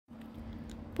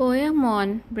Poem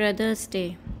on Brothers'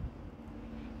 Day.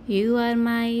 You are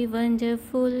my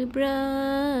wonderful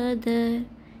brother,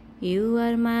 you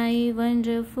are my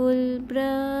wonderful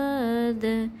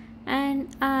brother, and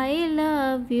I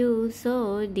love you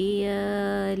so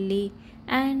dearly,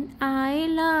 and I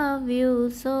love you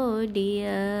so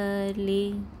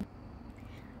dearly.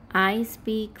 I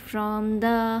speak from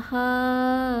the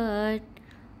heart,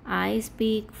 I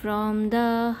speak from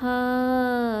the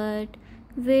heart,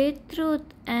 with truth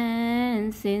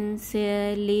and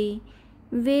sincerely,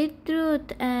 with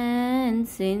truth and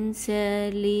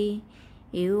sincerely.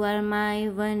 You are my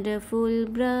wonderful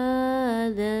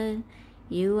brother,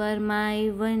 you are my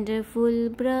wonderful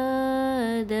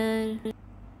brother.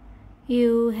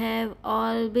 You have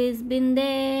always been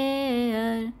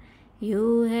there,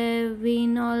 you have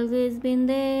always been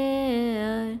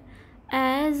there,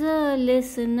 as a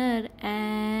listener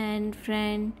and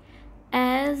friend,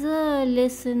 as a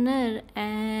listener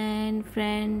and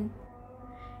friend.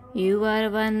 You are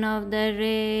one of the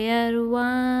rare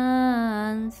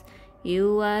ones,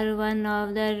 you are one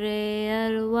of the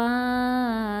rare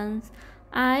ones.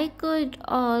 I could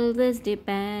always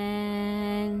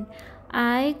depend,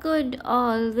 I could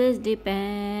always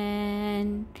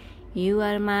depend. You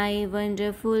are my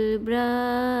wonderful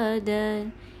brother,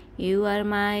 you are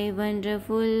my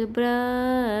wonderful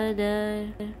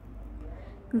brother.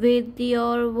 With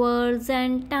your words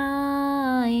and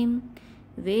time,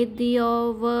 with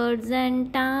your words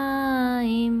and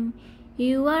time,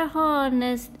 you are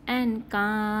honest and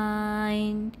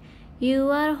kind,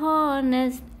 you are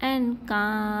honest and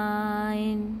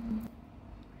kind.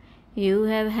 You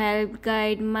have helped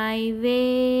guide my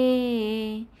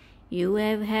way, you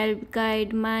have helped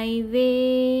guide my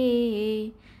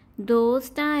way. Those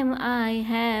times I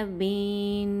have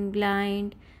been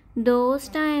blind, those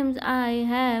times I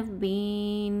have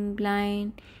been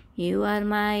blind. You are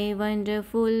my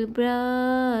wonderful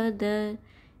brother,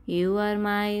 you are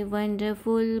my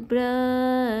wonderful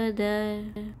brother.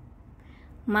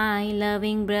 My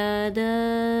loving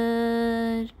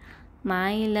brother,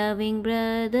 my loving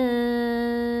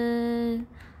brother.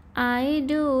 I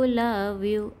do love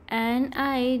you and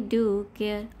I do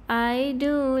care, I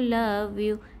do love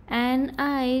you and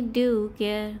I do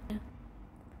care.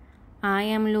 I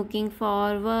am looking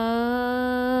forward,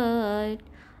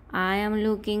 I am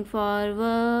looking forward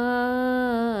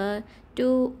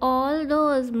to all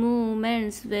those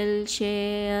moments we'll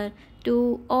share,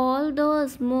 to all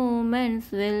those moments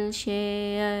we'll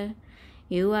share.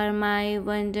 You are my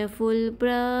wonderful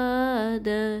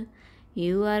brother,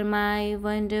 you are my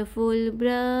wonderful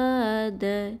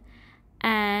brother,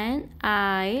 and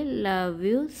I love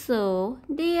you so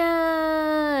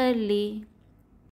dearly.